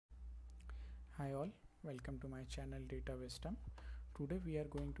Hi all, welcome to my channel Data Wisdom. Today we are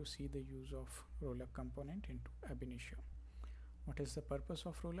going to see the use of Rollup component into AbInitio. What is the purpose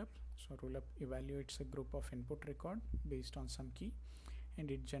of Rollup? So Rollup evaluates a group of input record based on some key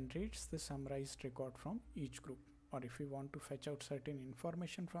and it generates the summarized record from each group. Or if you want to fetch out certain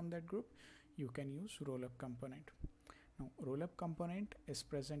information from that group, you can use Rollup component. Now Rollup component is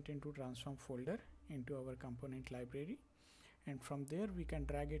present into transform folder into our component library, and from there we can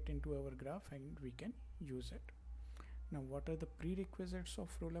drag it into our graph and we can use it. Now what are the prerequisites of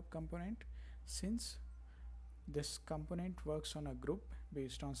Rollup component? Since this component works on a group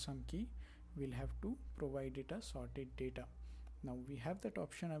based on some key, we'll have to provide it a sorted data. Now we have that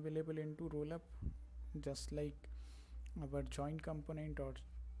option available into Rollup, just like our join component or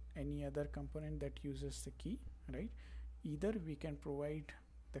any other component that uses the key, right? Either we can provide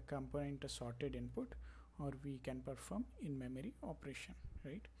the component a sorted input or we can perform in-memory operation,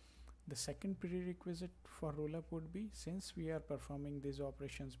 right? The second prerequisite for Rollup would be, since we are performing these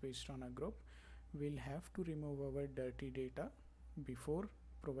operations based on a group, we'll have to remove our dirty data before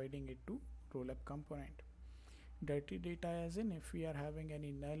providing it to Rollup component. Dirty data as in if we are having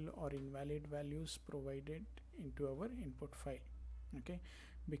any null or invalid values provided into our input file, okay?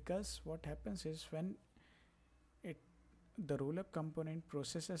 Because what happens is when the Rollup component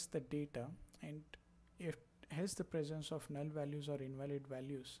processes the data and it has the presence of null values or invalid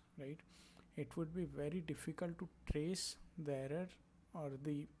values, right, it would be very difficult to trace the error or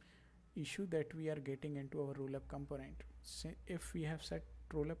the issue that we are getting into our Rollup component. So if we have set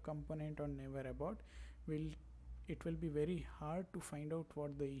Rollup component on never abort, it will be very hard to find out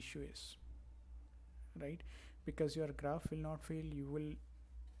what the issue is, right? Because your graph will not fail, you will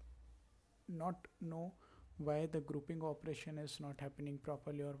not know why the grouping operation is not happening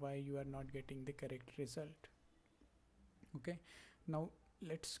properly or why you are not getting the correct result. Okay, now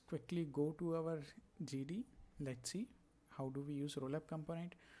let's quickly go to our GD. Let's see how do we use Rollup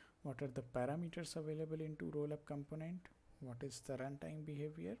component, what are the parameters available into Rollup component, what is the runtime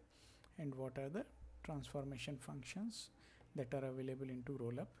behavior, and what are the transformation functions that are available into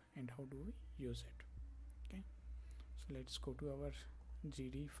Rollup and how do we use it. Okay, so let's go to our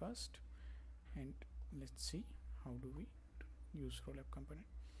GD first and let's see how do we use Rollup component.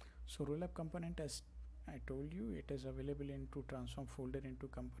 So Rollup component, as I told you, it is available into transform folder into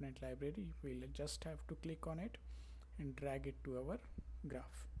component library. We'll just have to click on it and drag it to our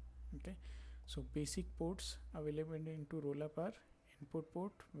graph. Okay, so basic ports available into Rollup are input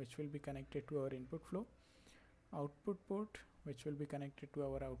port, which will be connected to our input flow, output port, which will be connected to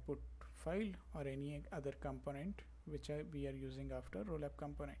our output file or any other component which we are using after Rollup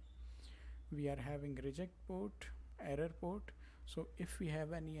component. We are having reject port, error port. So if we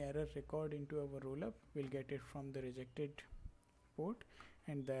have any error record into our Rollup, we'll get it from the rejected port,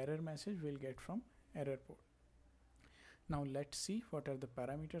 and the error message we'll get from error port. Now let's see what are the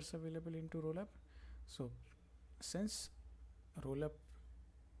parameters available into Rollup. So since Rollup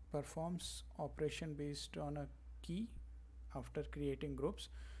performs operation based on a key after creating groups,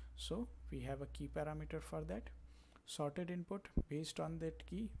 so we have a key parameter for that. Sorted input based on that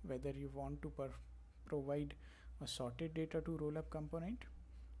key, whether you want to provide a sorted data to Rollup component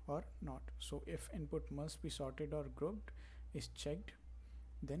or not. So if input must be sorted or grouped is checked,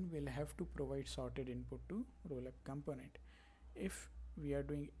 then we'll have to provide sorted input to Rollup component. If we are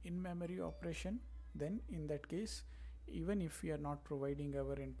doing in-memory operation, then in that case, even if we are not providing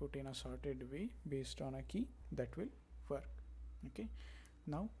our input in a sorted way based on a key, that will work. Okay,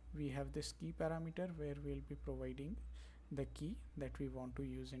 now we have this key parameter where we'll be providing the key that we want to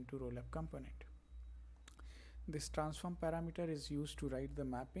use into Rollup component. This transform parameter is used to write the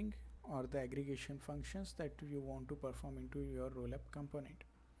mapping or the aggregation functions that you want to perform into your Rollup component.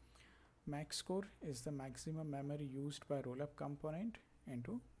 Max score is the maximum memory used by Rollup component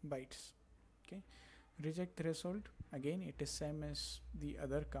into bytes. Okay, reject threshold, again it is same as the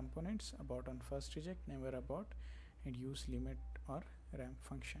other components, abort on first reject, never abort, and use limit or ramp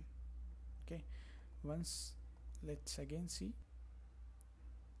function. Okay, once let's again see.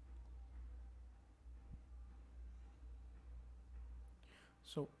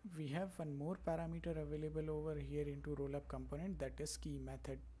 So we have one more parameter available over here into Rollup component, that is key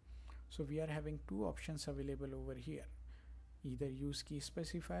method. So we are having two options available over here, either use key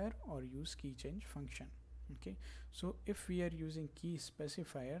specifier or use key change function. Okay, so if we are using key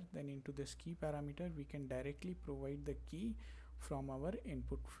specifier, then into this key parameter we can directly provide the key from our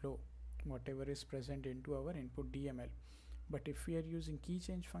input flow, whatever is present into our input DML. But if we are using key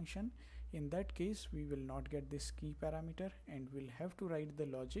change function, in that case we will not get this key parameter and we'll have to write the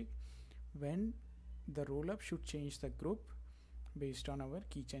logic when the Rollup should change the group based on our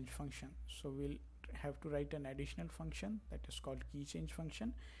key change function. So we'll have to write an additional function that is called key change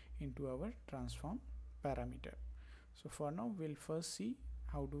function into our transform parameter. So for now we'll first see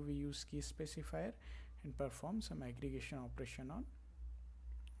how do we use key specifier and perform some aggregation operation on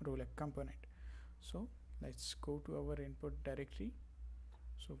Rollup component. So let's go to our input directory.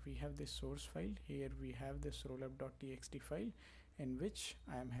 So we have this source file. Here we have this rollup.txt file in which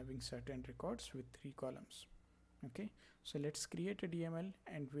I am having certain records with 3 columns. Okay, so let's create a DML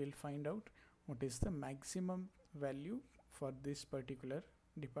and we'll find out what is the maximum value for this particular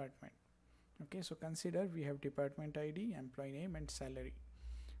department. Okay, so consider we have department ID, employee name and salary.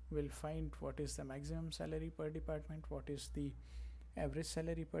 We'll find what is the maximum salary per department, what is the average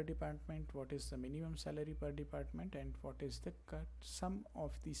salary per department, what is the minimum salary per department, and what is the sum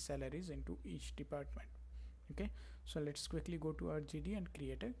of these salaries into each department. Okay, so let's quickly go to our GD and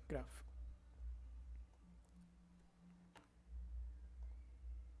create a graph.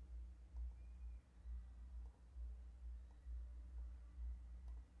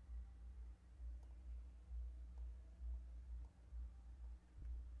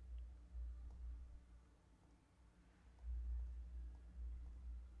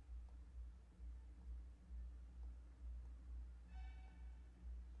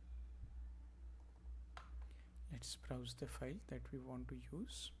 Let's browse the file that we want to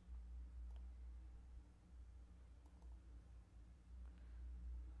use.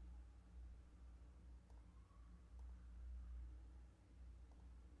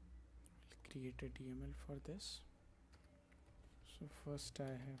 We'll create a DML for this. So first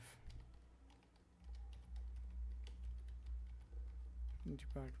I have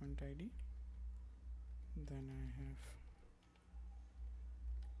department ID, then I have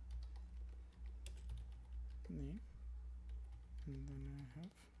name, and then I have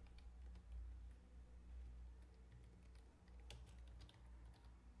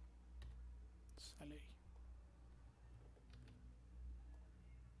salary.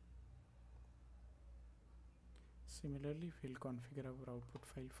 Similarly, we'll configure our output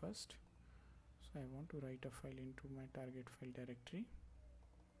file first. So I want to write a file into my target file directory,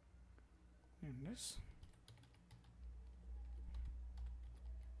 and this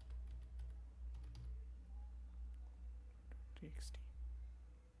txt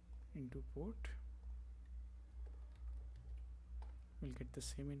into port. We'll get the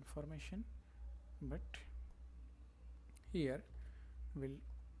same information, but here we'll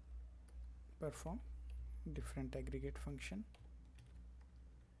perform different aggregate function.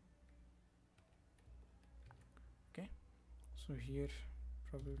 Okay, so here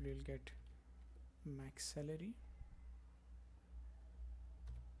probably we'll get max salary,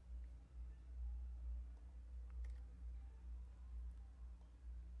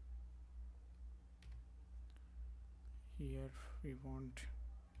 here we want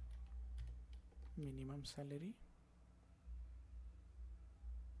minimum salary,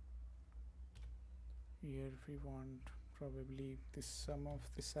 here we want probably the sum of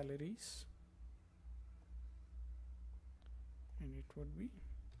the salaries, and it would be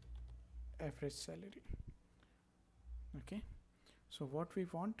average salary. Okay, so what we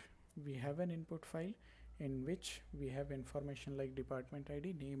want, we have an input file in which we have information like department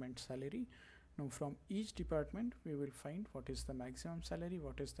ID, name and salary. Now from each department we will find what is the maximum salary,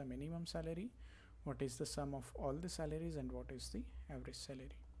 what is the minimum salary, what is the sum of all the salaries, and what is the average salary.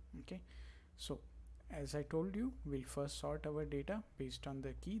 Okay, so as I told you, we'll first sort our data based on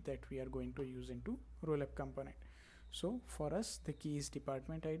the key that we are going to use into Rollup component. So for us the key is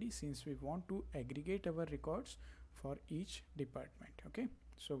department ID, since we want to aggregate our records for each department. Okay,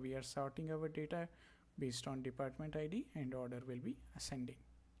 so we are sorting our data based on department ID and order will be ascending.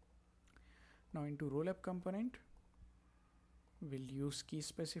 Now into Rollup component we'll use key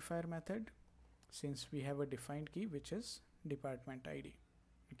specifier method, since we have a defined key which is department ID.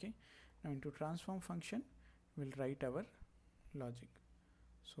 Okay, now into transform function we'll write our logic.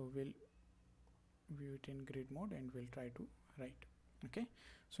 So we'll view it in grid mode and we'll try to write. Okay,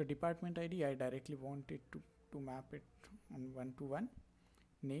 so department ID I directly want it to map it on 1-to-1.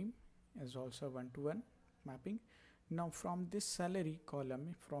 Name is also 1-to-1 mapping. Now from this salary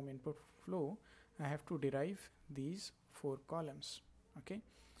column from input flow I have to derive these 4 columns. Okay,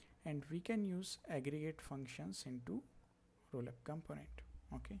 and we can use aggregate functions into Rollup component.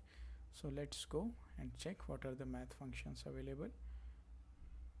 Okay, so let's go and check what are the math functions available.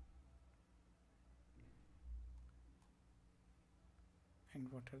 And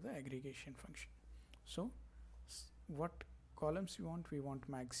what are the aggregation function. So what columns we want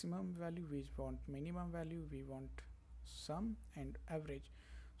maximum value, we want minimum value, we want sum and average.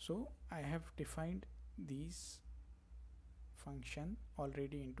 So I have defined these function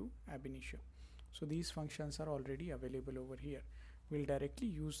already into AbInitio. So these functions are already available over here. We'll directly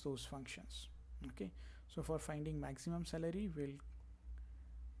use those functions. Okay, so for finding maximum salary,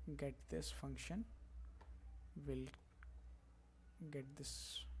 we'll get this function, we'll get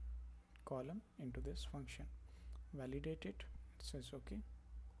this column into this function, validate it, it says okay.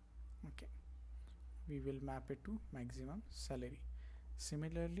 We will map it to maximum salary.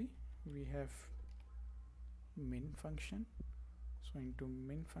 Similarly, we have min function. So into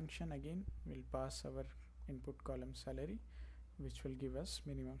min function again, we'll pass our input column salary, which will give us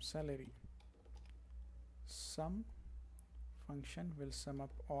minimum salary. Sum function will sum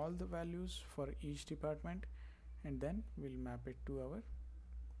up all the values for each department, and then we'll map it to our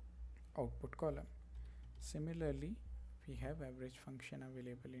output column. Similarly, we have average function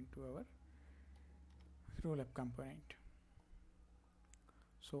available into our Rollup component.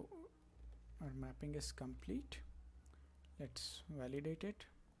 So our mapping is complete. Let's validate it.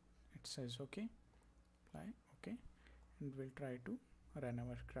 It says okay, apply, okay, and we'll try to run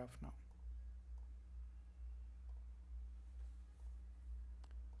our graph now.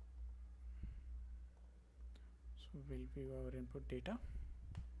 So we'll view our input data.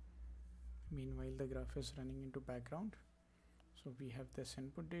 Meanwhile, the graph is running into background. So we have this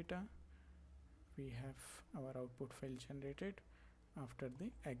input data, we have our output file generated after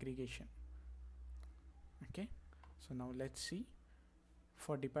the aggregation. Okay, so now let's see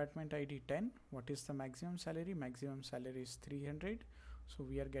for department ID 10, what is the maximum salary? Maximum salary is 300, so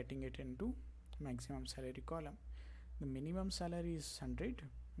we are getting it into maximum salary column. The minimum salary is 100,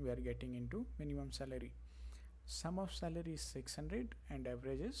 we are getting into minimum salary. Sum of salary is 600 and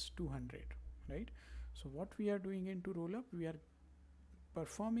average is 200, right? So what we are doing into Rollup, we are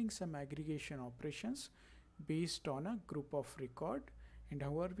performing some aggregation operations based on a group of record. And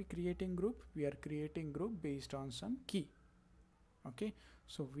how are we creating group? We are creating group based on some key. Okay,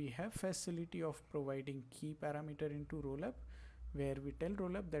 so we have facility of providing key parameter into Rollup, where we tell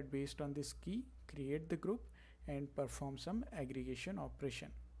Rollup that based on this key, create the group and perform some aggregation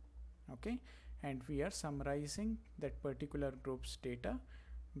operation. Okay, and we are summarizing that particular group's data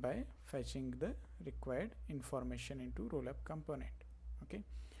by fetching the required information into Rollup component. Okay,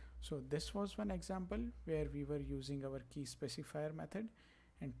 so this was one example where we were using our key specifier method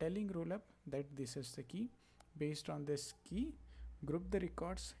and telling Rollup that this is the key. Based on this key, group the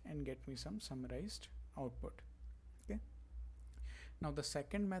records and get me some summarized output. Okay, now the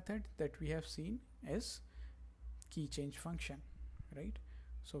second method that we have seen is key change function, right?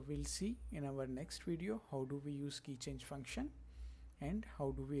 So we'll see in our next video how do we use key change function and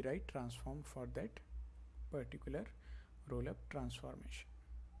how do we write transform for that particular Rollup transformation.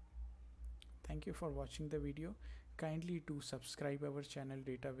 Thank you for watching the video. Kindly do subscribe our channel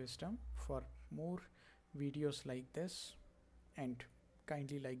Data Wisdom for more videos like this, and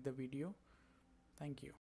kindly like the video. Thank you.